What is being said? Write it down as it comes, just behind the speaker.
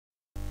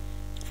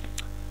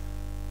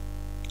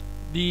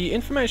The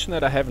information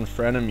that I have in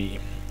front of me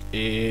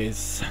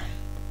is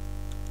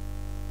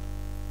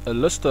a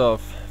list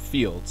of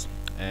fields,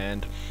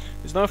 and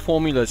there's no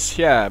formulas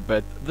here,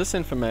 but this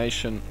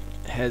information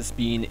has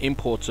been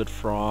imported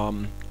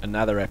from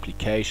another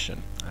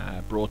application,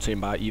 brought in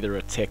by either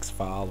a text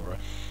file or a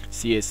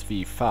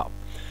CSV file.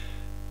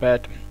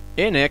 But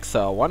in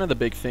Excel, one of the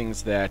big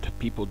things that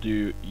people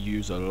do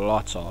use a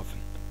lot of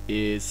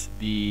is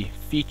the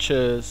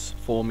features,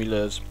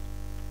 formulas,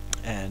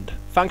 and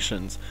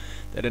functions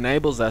that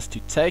enables us to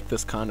take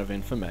this kind of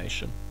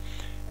information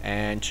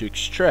and to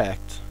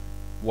extract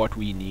what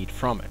we need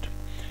from it.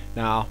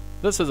 Now,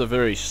 this is a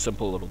very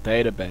simple little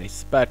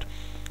database, but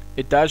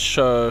it does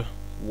show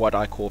what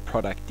I call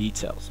product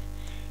details.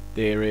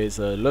 There is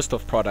a list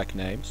of product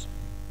names,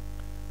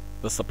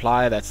 the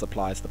supplier that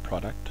supplies the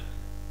product,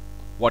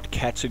 what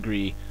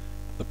category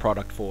the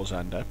product falls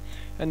under,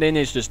 and then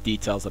there's just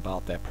details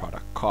about that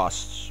product,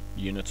 costs,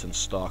 units in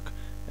stock,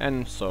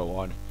 and so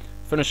on,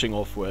 finishing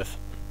off with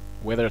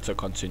whether it's a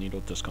continued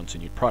or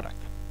discontinued product.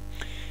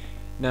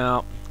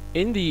 Now,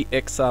 in the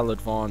Excel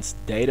Advanced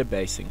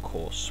databasing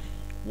course,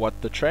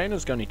 what the trainer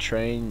is going to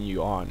train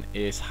you on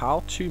is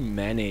how to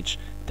manage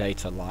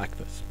data like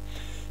this.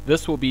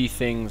 This will be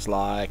things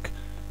like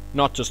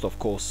not just, of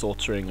course,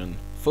 sorting and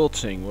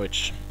filtering,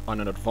 which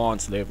on an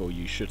advanced level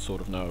you should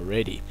sort of know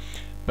already,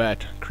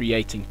 but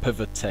creating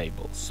pivot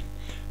tables.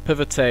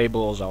 Pivot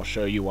tables, I'll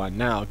show you one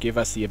now, give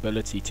us the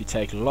ability to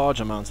take large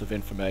amounts of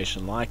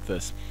information like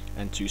this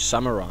and to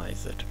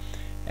summarize it.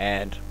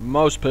 And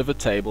most pivot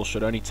tables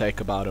should only take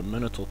about a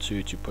minute or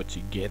two to put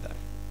together.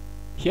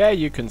 Here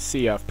you can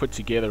see I've put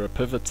together a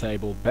pivot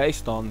table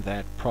based on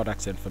that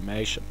product's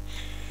information.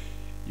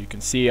 You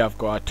can see I've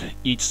got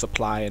each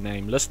supplier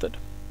name listed,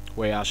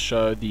 where I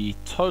show the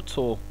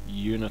total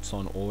units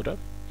on order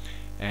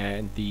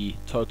and the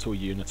total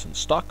units in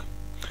stock.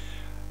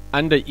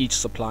 Under each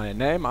supplier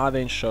name, I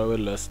then show a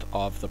list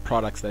of the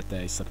products that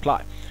they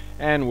supply,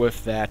 and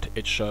with that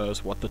it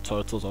shows what the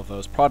totals of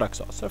those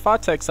products are. So if I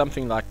take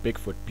something like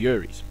Bigfoot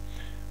Buries,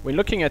 when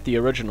looking at the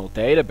original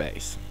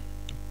database,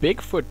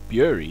 Bigfoot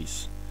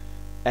Buries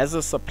as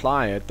a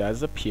supplier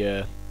does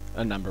appear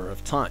a number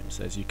of times,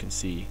 as you can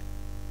see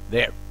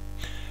there.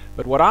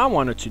 But what I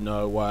wanted to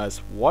know was,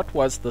 what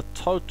was the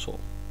total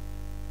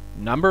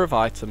number of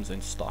items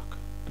in stock,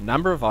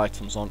 number of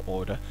items on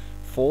order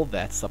for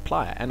that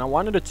supplier, and I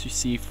wanted it to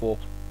see for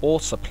all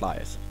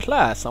suppliers.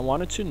 Plus, I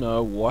wanted to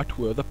know what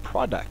were the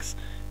products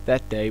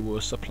that they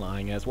were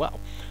supplying as well.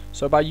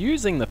 So by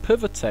using the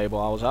pivot table,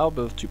 I was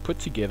able to put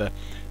together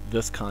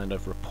this kind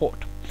of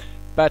report.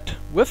 But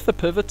with the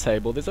pivot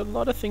table, there's a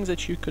lot of things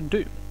that you can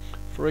do.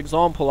 For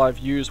example, I've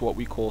used what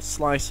we call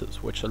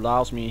slices, which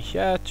allows me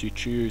here to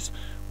choose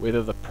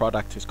whether the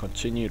product is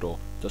continued or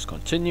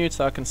discontinued.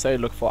 So I can say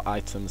look for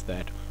items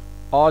that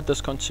are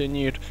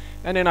discontinued,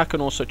 and then I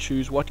can also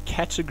choose what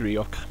category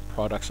of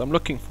products I'm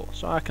looking for.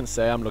 So I can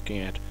say I'm looking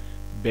at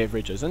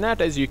beverages, and that,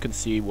 as you can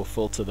see, will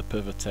filter the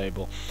pivot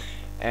table.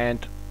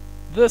 And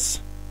this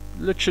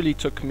literally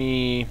took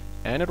me,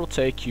 and it'll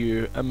take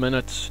you a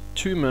minute,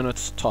 2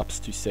 minutes tops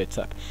to set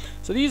up.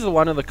 So these are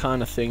one of the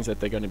kind of things that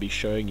they're going to be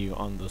showing you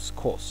on this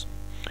course.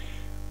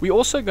 We're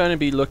also going to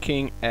be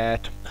looking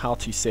at how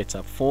to set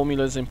up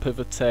formulas in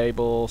pivot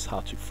tables, how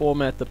to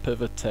format the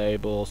pivot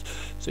tables.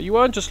 So you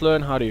won't just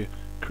learn how to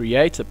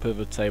create a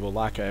pivot table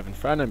like I have in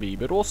front of me,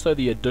 but also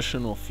the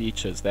additional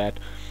features that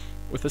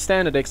with the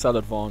standard Excel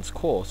Advanced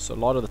course a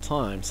lot of the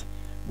times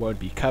won't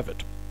be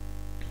covered.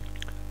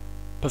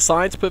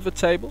 Besides pivot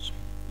tables,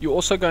 you're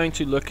also going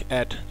to look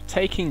at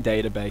taking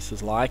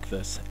databases like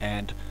this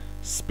and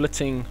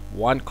splitting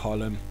one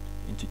column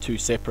into two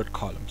separate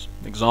columns.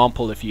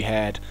 Example, if you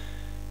had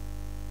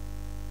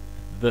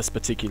this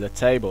particular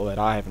table that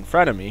I have in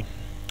front of me,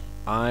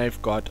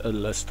 I've got a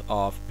list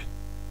of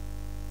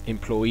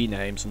employee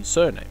names and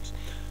surnames.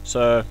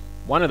 So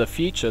one of the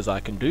features I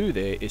can do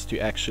there is to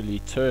actually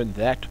turn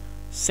that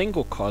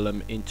single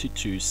column into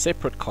two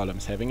separate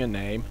columns, having a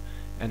name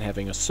and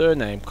having a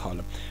surname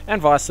column,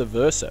 and vice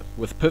versa.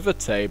 With pivot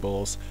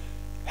tables,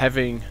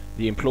 having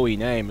the employee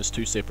name as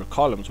two separate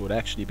columns would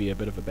actually be a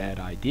bit of a bad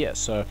idea.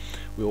 So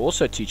we'll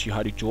also teach you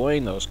how to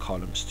join those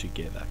columns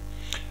together.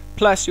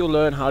 Plus, you'll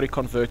learn how to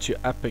convert to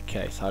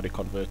uppercase, how to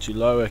convert to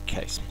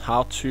lowercase,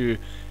 how to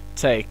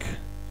take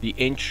the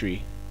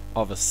entry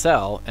of a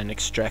cell and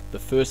extract the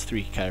first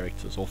 3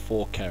 characters or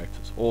 4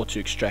 characters, or to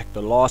extract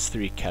the last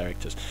 3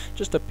 characters,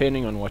 just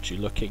depending on what you're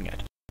looking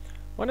at.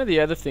 One of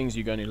the other things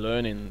you're going to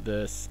learn in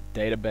this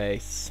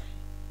database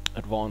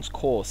advanced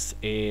course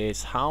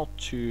is how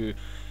to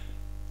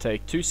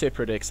take 2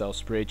 separate Excel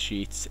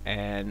spreadsheets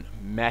and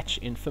match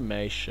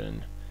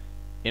information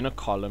in a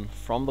column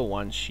from the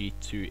one sheet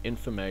to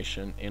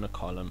information in a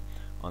column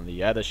on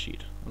the other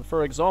sheet. And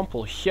for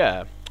example,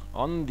 here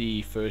on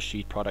the first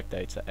sheet, product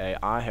data A,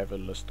 I have a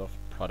list of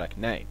product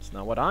names.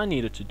 Now what I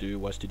needed to do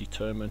was to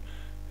determine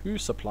who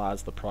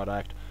supplies the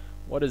product,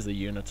 what is the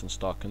units in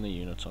stock and the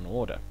units on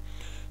order.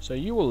 So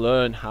you will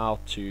learn how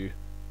to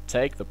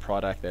take the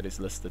product that is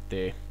listed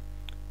there,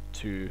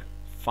 to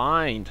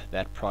find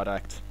that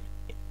product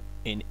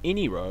in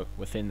any row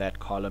within that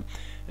column,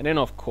 and then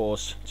of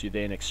course to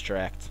then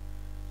extract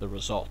the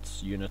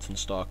results: units in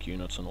stock,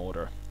 units in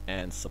order,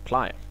 and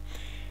supplier.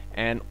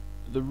 And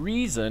the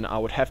reason I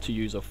would have to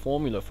use a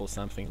formula for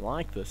something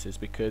like this is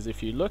because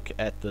if you look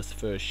at this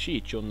first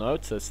sheet, you'll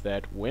notice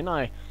that when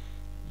I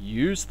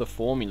use the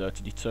formula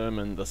to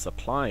determine the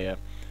supplier,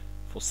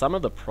 for some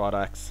of the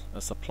products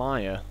a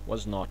supplier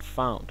was not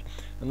found.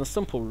 And the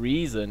simple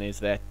reason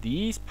is that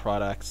these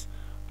products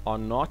are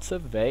not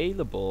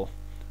available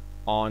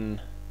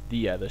on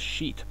the other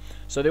sheet.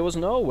 So there was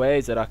no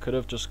ways that I could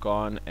have just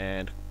gone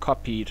and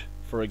copied,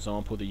 for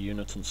example, the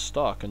units in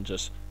stock and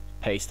just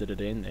pasted it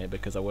in there,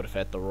 because I would have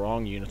had the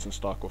wrong units in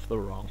stock with the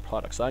wrong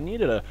product. So I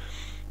needed a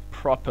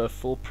proper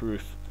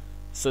foolproof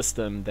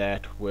system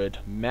that would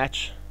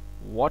match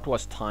what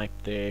was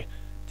typed there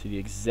to the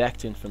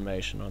exact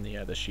information on the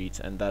other sheets,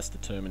 and thus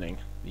determining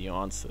the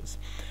answers.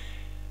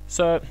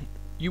 So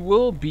you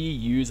will be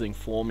using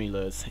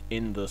formulas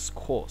in this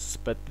course,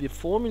 but the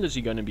formulas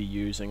you're going to be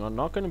using are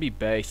not going to be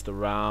based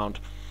around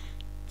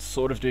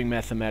sort of doing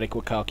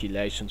mathematical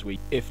calculations.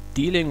 If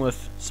dealing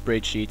with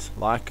spreadsheets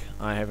like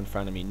I have in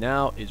front of me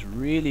now is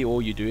really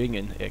all you're doing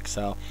in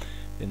Excel,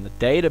 then the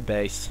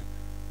database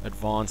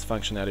advanced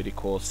functionality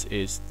course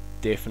is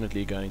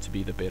definitely going to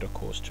be the better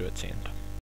course to attend.